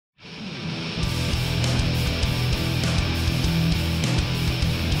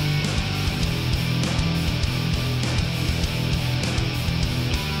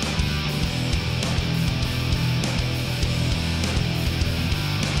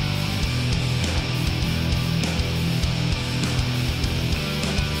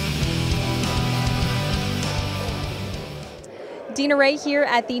Deana Rae here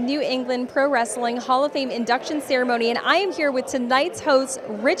at the New England Pro Wrestling Hall of Fame induction ceremony, and I am here with tonight's host,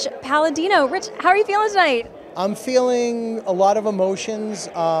 Rich Palladino. Rich, how are you feeling tonight? I'm feeling a lot of emotions.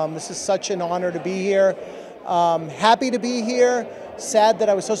 This is such an honor to be here. Happy to be here. Sad that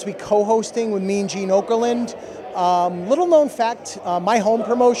I was supposed to be co-hosting with Mean Gene Okerlund. Little known fact, my home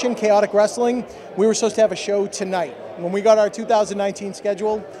promotion, Chaotic Wrestling, we were supposed to have a show tonight. When we got our 2019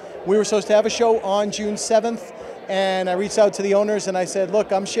 schedule, we were supposed to have a show on June 7th, and I reached out to the owners and I said,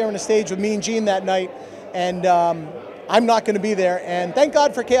 look, I'm sharing a stage with Mean Gene that night, and I'm not going to be there. And thank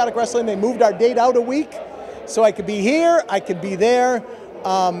God for Chaotic Wrestling, they moved our date out a week, so I could be here, I could be there,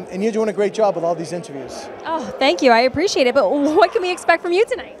 and you're doing a great job with all these interviews. Oh, thank you, I appreciate it, but what can we expect from you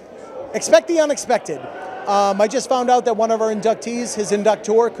tonight? Expect the unexpected. I just found out that one of our inductees, his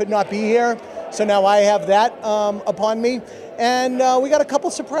inductor, could not be here, so now I have that upon me. And we got a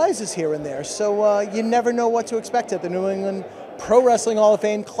couple surprises here and there, so you never know what to expect at the New England Pro Wrestling Hall of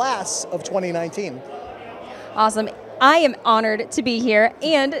Fame class of 2019. Awesome. I am honored to be here,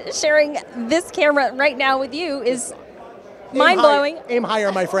 and sharing this camera right now with you is mind-blowing. Aim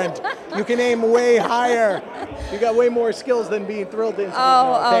higher, my friend. You can aim way higher. You got way more skills than being thrilled to.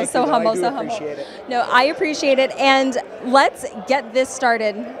 Oh, so humble, so humble. Appreciate it. No, I appreciate it, and let's get this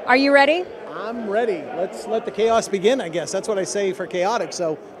started. Are you ready? I'm ready. Let's let the chaos begin, I guess. That's what I say for Chaotic,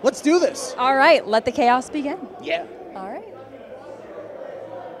 so let's do this. All right, let the chaos begin. Yeah.